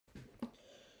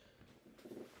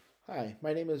Hi,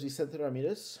 my name is Vicente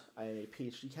Ramirez. I am a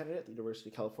PhD candidate at the University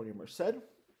of California, Merced, in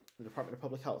the Department of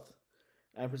Public Health.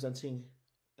 I'm presenting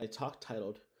a talk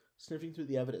titled Sniffing Through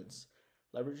the Evidence,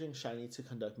 Leveraging Shiny to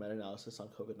Conduct Meta-Analysis on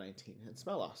COVID-19 and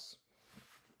Smell Loss.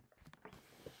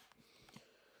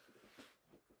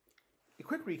 A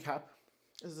quick recap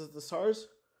is that the SARS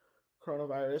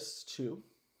coronavirus 2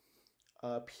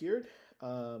 appeared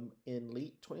in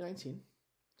late 2019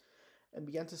 and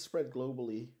began to spread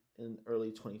globally in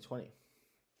early 2020.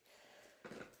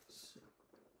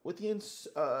 With the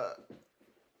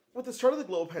start of the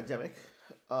global pandemic,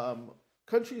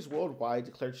 countries worldwide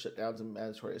declared shutdowns and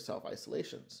mandatory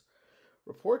self-isolations.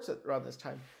 Reports around this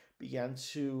time began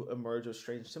to emerge of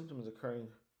strange symptoms occurring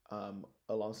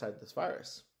alongside this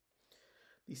virus.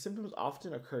 These symptoms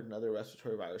often occurred in other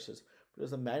respiratory viruses, but it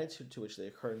was the magnitude to which they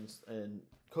occurred in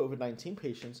COVID-19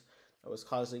 patients that was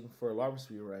causing for alarms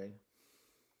to be rang.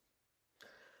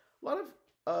 A lot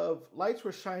of lights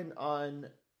were shined on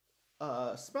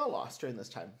smell loss during this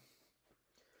time.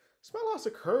 Smell loss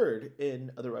occurred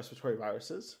in other respiratory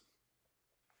viruses,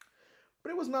 but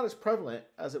it was not as prevalent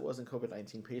as it was in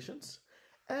COVID-19 patients,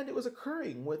 and it was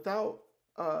occurring without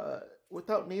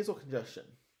nasal congestion,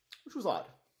 which was odd.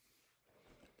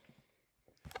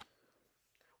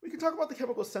 We can talk about the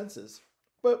chemical senses,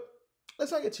 but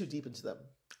let's not get too deep into them.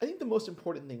 I think the most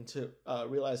important thing to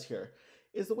realize here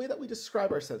is the way that we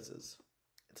describe our senses.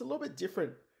 It's a little bit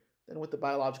different than what the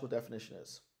biological definition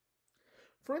is.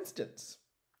 For instance,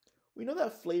 we know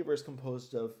that flavor is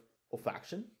composed of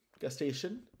olfaction,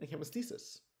 gustation, and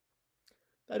chemesthesis.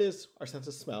 That is, our sense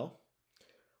of smell,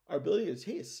 our ability to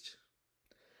taste,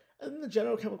 and then the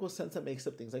general chemical sense that makes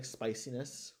up things like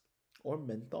spiciness, or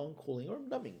menthol, cooling, or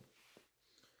numbing.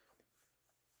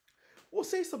 We'll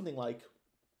say something like,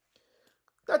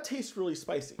 that tastes really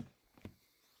spicy.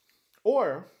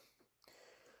 Or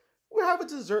we have a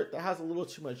dessert that has a little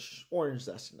too much orange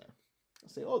zest in there. I'll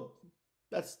say, oh,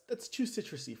 that's too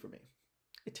citrusy for me.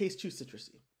 It tastes too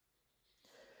citrusy.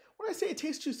 When I say it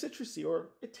tastes too citrusy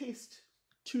or it tastes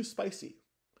too spicy,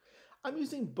 I'm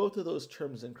using both of those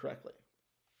terms incorrectly.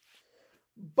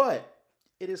 But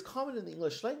it is common in the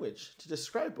English language to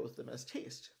describe both of them as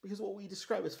taste, because what we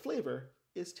describe as flavor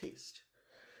is taste.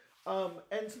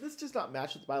 And so this does not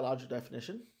match with the biological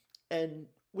definition and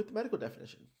with the medical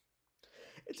definition.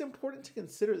 It's important to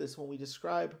consider this when we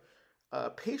describe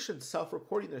patients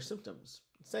self-reporting their symptoms,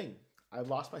 saying, I've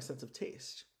lost my sense of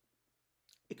taste.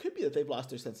 It could be that they've lost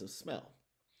their sense of smell,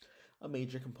 a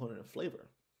major component of flavor,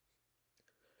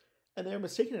 and they're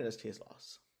mistaking it as taste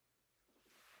loss.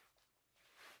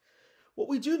 What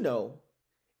we do know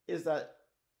is that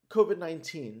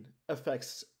COVID-19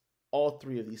 affects all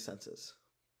three of these senses.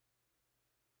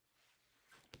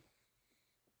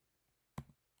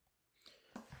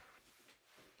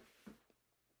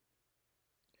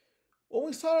 When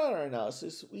we start out our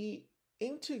analysis, we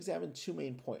aim to examine two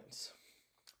main points.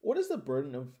 What is the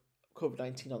burden of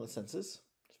COVID-19 on the senses,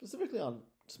 specifically on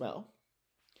smell?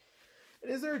 And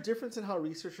is there a difference in how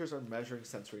researchers are measuring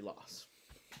sensory loss?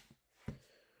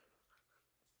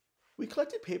 We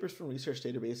collected papers from research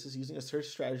databases using a search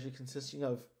strategy consisting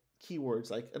of keywords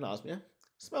like anosmia,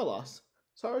 smell loss,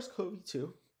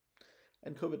 SARS-CoV-2,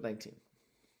 and COVID-19.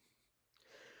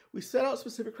 We set out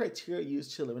specific criteria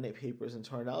used to eliminate papers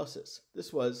into our analysis.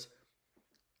 This was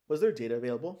there data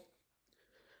available?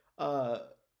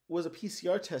 Was a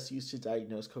PCR test used to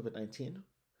diagnose COVID-19?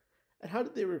 And how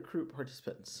did they recruit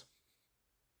participants?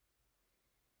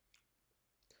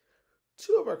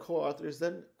 Two of our co-authors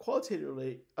then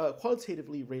qualitatively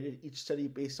rated each study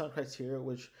based on criteria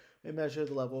which may measure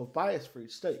the level of bias for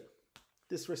each study.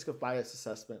 This risk of bias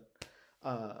assessment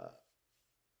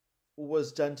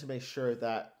was done to make sure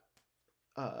that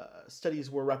studies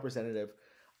were representative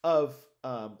of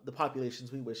the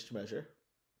populations we wish to measure,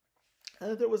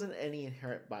 and that there wasn't any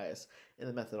inherent bias in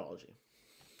the methodology.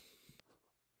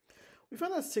 We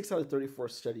found that 6 out of 34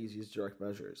 studies used direct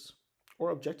measures,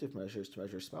 or objective measures, to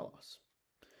measure smell loss.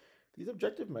 These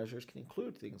objective measures can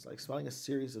include things like smelling a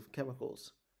series of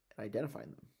chemicals and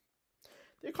identifying them.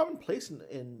 They're commonplace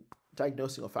in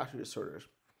diagnosing olfactory disorders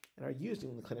and are used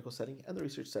in the clinical setting and the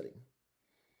research setting.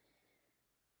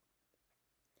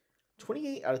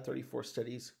 28 out of 34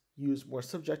 studies use more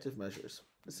subjective measures.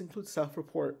 This includes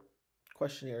self-report,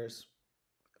 questionnaires,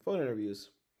 phone interviews,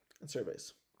 and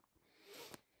surveys.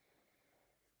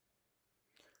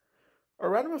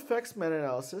 Our random effects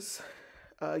meta-analysis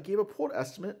gave a pooled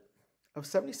estimate of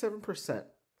 77%.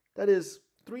 That is,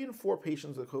 3 in 4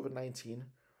 patients with COVID-19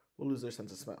 will lose their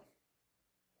sense of smell.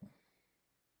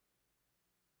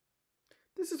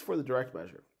 This is for the direct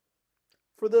measure.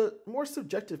 For the more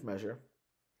subjective measure,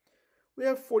 we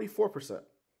have 44%.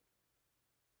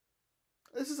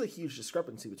 This is a huge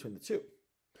discrepancy between the two.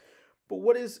 But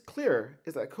what is clear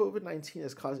is that COVID-19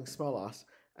 is causing smell loss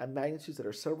at magnitudes that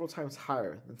are several times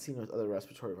higher than seen with other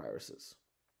respiratory viruses.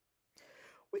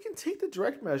 We can take the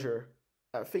direct measure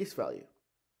at face value.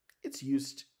 It's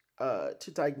used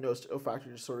to diagnose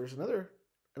olfactory disorders in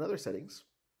other settings.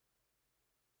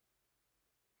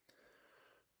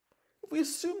 If we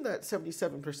assume that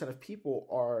 77% of people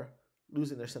are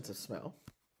losing their sense of smell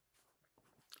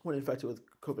when infected with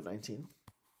COVID-19,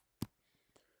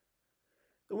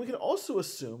 then we can also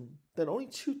assume that only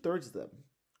 2/3 of them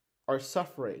are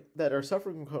suffering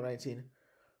from COVID-19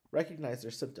 recognize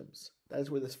their symptoms. That is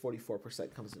where this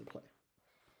 44% comes into play.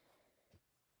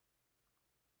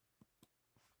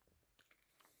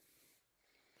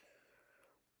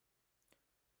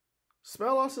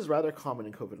 Smell loss is rather common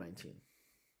in COVID-19.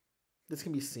 This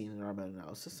can be seen in our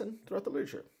meta-analysis and throughout the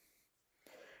literature.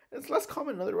 And it's less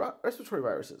common in other respiratory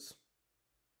viruses.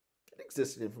 It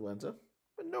exists in influenza,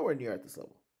 but nowhere near at this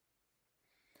level.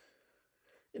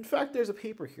 In fact, there's a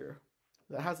paper here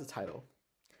that has the title,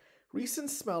 "Recent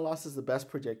Smell Loss is the Best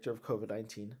Predictor of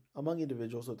COVID-19 Among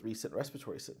Individuals with Recent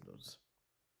Respiratory Symptoms."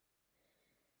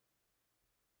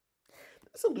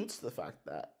 This alludes to the fact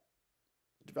that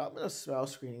development of smell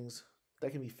screenings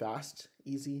that can be fast,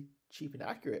 easy, cheap, and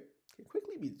accurate can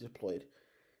quickly be deployed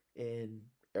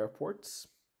in airports,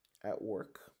 at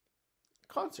work,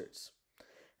 concerts,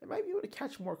 and might be able to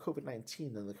catch more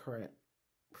COVID-19 than the current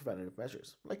preventative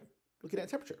measures, like looking at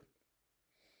temperature.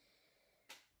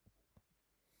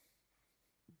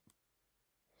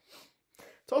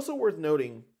 It's also worth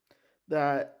noting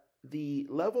that the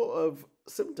level of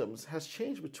symptoms has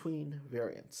changed between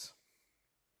variants.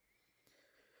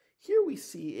 Here we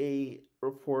see a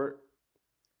report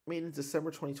made in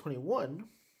December 2021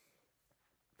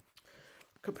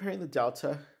 comparing the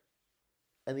Delta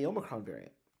and the Omicron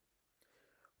variant.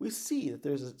 We see that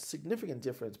there's a significant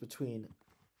difference between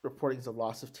reportings of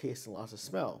loss of taste and loss of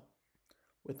smell,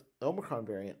 with the Omicron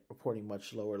variant reporting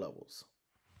much lower levels.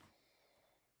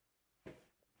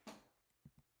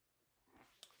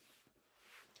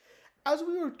 As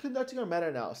we were conducting our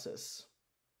meta-analysis,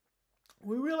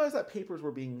 we realized that papers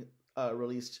were being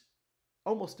released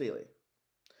almost daily.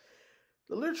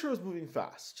 The literature was moving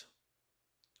fast,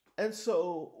 and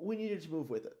so we needed to move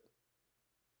with it.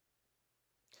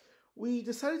 We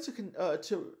decided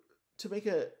to make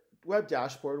a web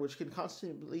dashboard which can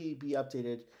constantly be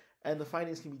updated and the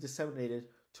findings can be disseminated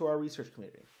to our research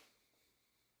community.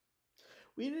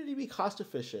 We needed to be cost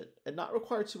efficient and not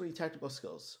require too many technical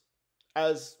skills,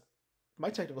 as my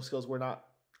technical skills were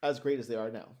not as great as they are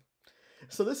now.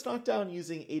 So this knocked down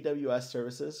using AWS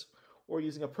services or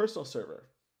using a personal server.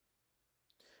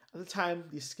 At the time,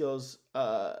 these skills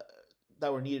that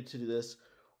were needed to do this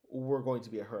were going to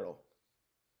be a hurdle.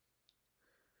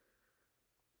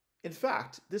 In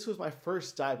fact, this was my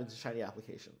first dive into Shiny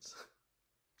applications.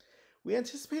 We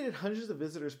anticipated hundreds of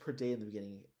visitors per day in the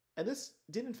beginning, and this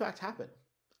did in fact happen.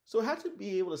 So it had to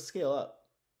be able to scale up.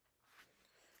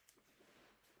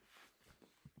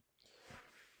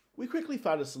 We quickly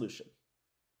found a solution.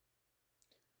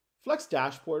 Flex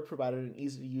Dashboard provided an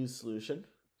easy-to-use solution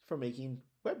for making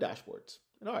web dashboards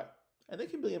in R, and they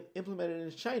can be implemented in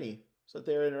Shiny so that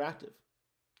they are interactive.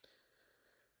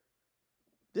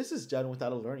 This is done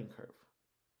without a learning curve.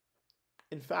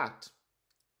 In fact,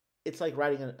 it's like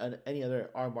writing any other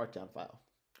R Markdown file,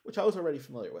 which I was already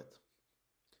familiar with.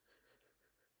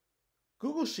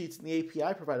 Google Sheets and the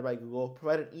API provided by Google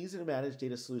provide an easy-to-manage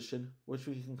data solution, which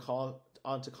we can call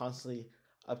on to constantly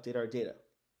update our data.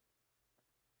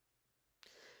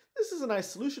 This is a nice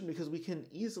solution because we can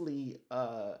easily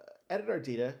edit our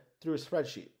data through a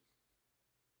spreadsheet.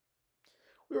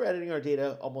 We were editing our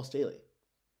data almost daily.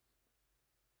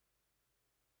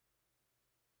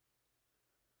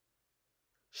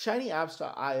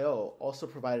 ShinyApps.io also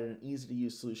provided an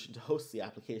easy-to-use solution to host the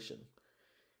application.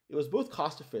 It was both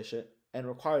cost-efficient and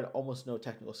required almost no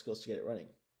technical skills to get it running.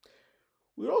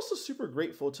 We were also super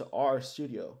grateful to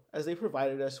RStudio as they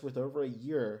provided us with over a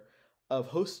year of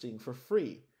hosting for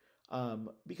free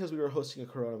because we were hosting a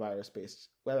coronavirus-based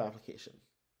web application.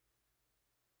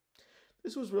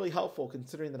 This was really helpful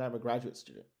considering that I'm a graduate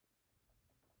student.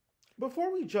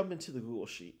 Before we jump into the Google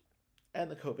Sheet and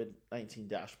the COVID-19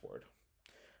 dashboard,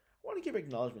 I want to give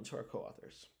acknowledgement to our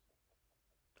co-authors.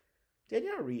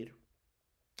 Danielle Reed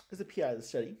is the PI of the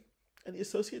study and the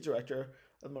Associate Director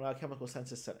of the Monochemical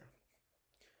Census Center.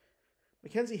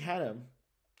 Mackenzie Hannum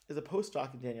is a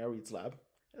postdoc in Danielle Reed's lab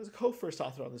and is a co-first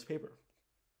author on this paper.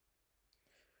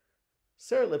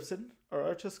 Sarah Lipson,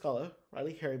 Archa Scala,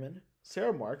 Riley Harriman,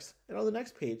 Sarah Marks, and on the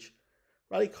next page,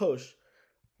 Riley Koch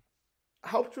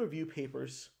helped review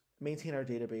papers, maintain our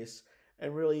database,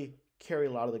 and really carry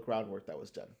a lot of the groundwork that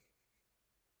was done.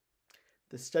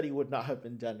 The study would not have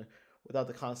been done without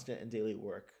the constant and daily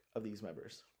work of these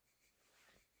members.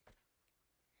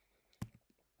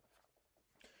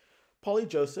 Polly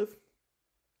Joseph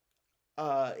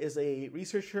is a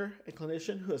researcher and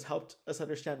clinician who has helped us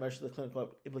understand much of the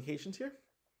clinical implications here.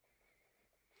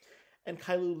 And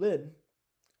Kailu Lin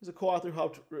is a co-author who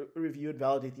helped review and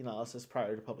validate the analysis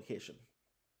prior to publication.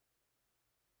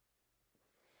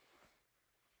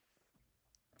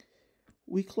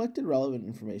 We collected relevant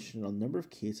information on the number of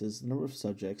cases, the number of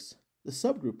subjects, the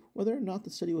subgroup, whether or not the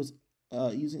study was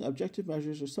using objective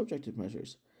measures or subjective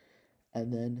measures,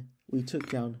 and then we took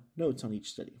down notes on each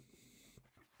study.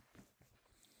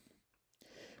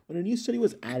 When a new study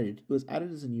was added, it was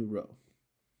added as a new row.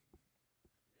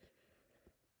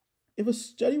 If a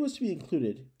study was to be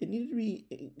included, it needed to be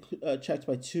checked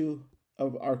by 2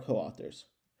 of our co-authors.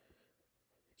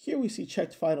 Here we see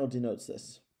checked final denotes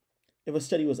this. If a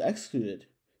study was excluded,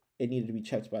 it needed to be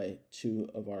checked by 2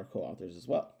 of our co-authors as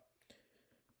well.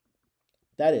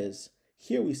 That is,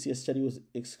 here we see a study was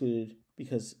excluded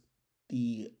because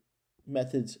the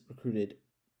methods recruited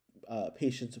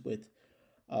patients with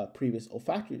previous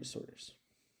olfactory disorders.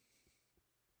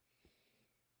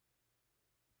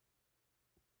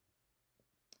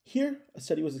 Here, a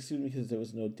study was excluded because there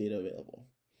was no data available.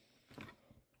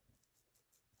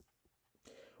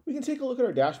 We can take a look at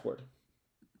our dashboard.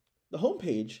 The home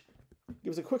page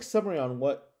gives a quick summary on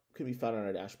what can be found on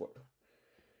our dashboard.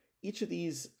 Each of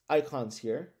these icons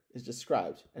here is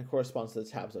described and corresponds to the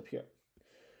tabs up here.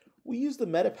 We use the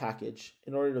meta package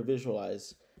in order to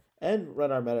visualize and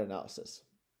run our meta-analysis.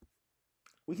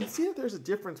 We can see that there's a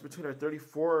difference between our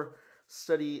 34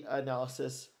 study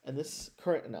analysis and this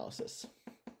current analysis.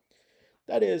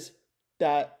 That is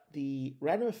that the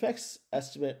random effects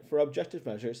estimate for objective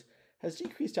measures has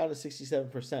decreased down to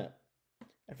 67%,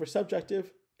 and for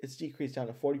subjective, it's decreased down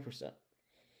to 40%.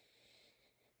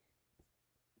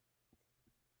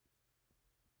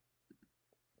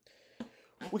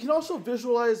 We can also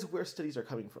visualize where studies are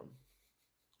coming from.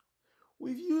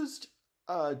 We've used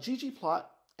ggplot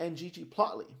and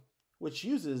ggplotly, which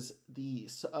uses the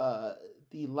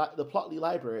plotly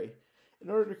library in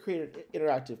order to create an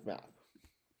interactive map.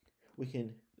 We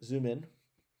can zoom in.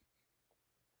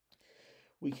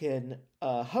 We can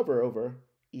hover over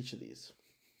each of these.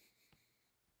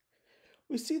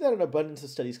 We see that an abundance of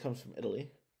studies comes from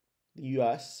Italy, the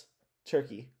US,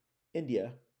 Turkey,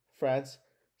 India, France,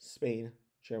 Spain,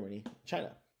 Germany,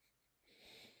 China.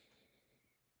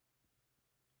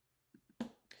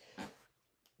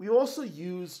 We also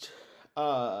used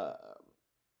HTML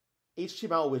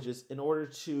widgets in order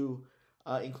to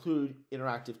include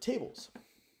interactive tables.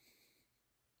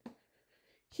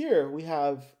 Here we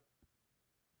have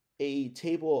a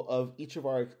table of each of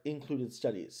our included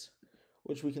studies,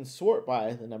 which we can sort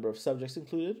by the number of subjects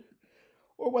included,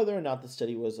 or whether or not the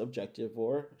study was objective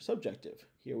or subjective.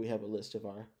 Here we have a list of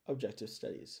our objective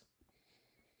studies.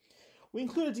 We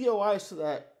include a DOI so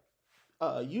that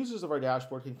users of our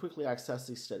dashboard can quickly access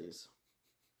these studies.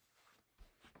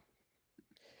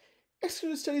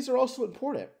 Excluded studies are also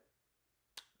important.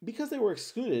 Because they were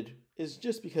excluded is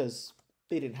just because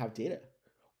they didn't have data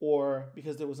or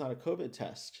because there was not a COVID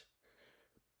test.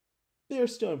 They are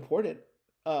still important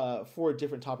for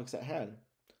different topics at hand.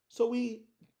 So we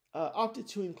opted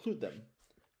to include them.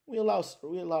 We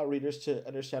allow readers to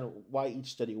understand why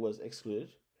each study was excluded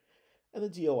and the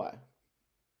DOI,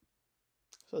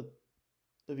 so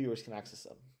the viewers can access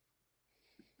them.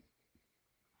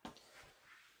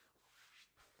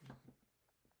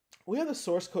 We have the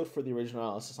source code for the original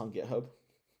analysis on GitHub,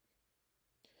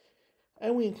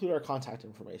 and we include our contact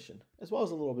information, as well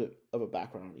as a little bit of a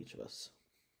background on each of us.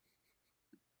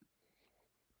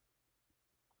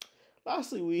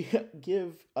 Lastly, we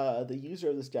give the user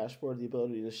of this dashboard the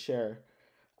ability to share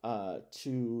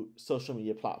to social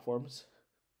media platforms.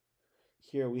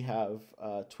 Here we have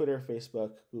Twitter,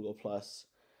 Facebook, Google+,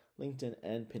 LinkedIn,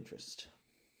 and Pinterest.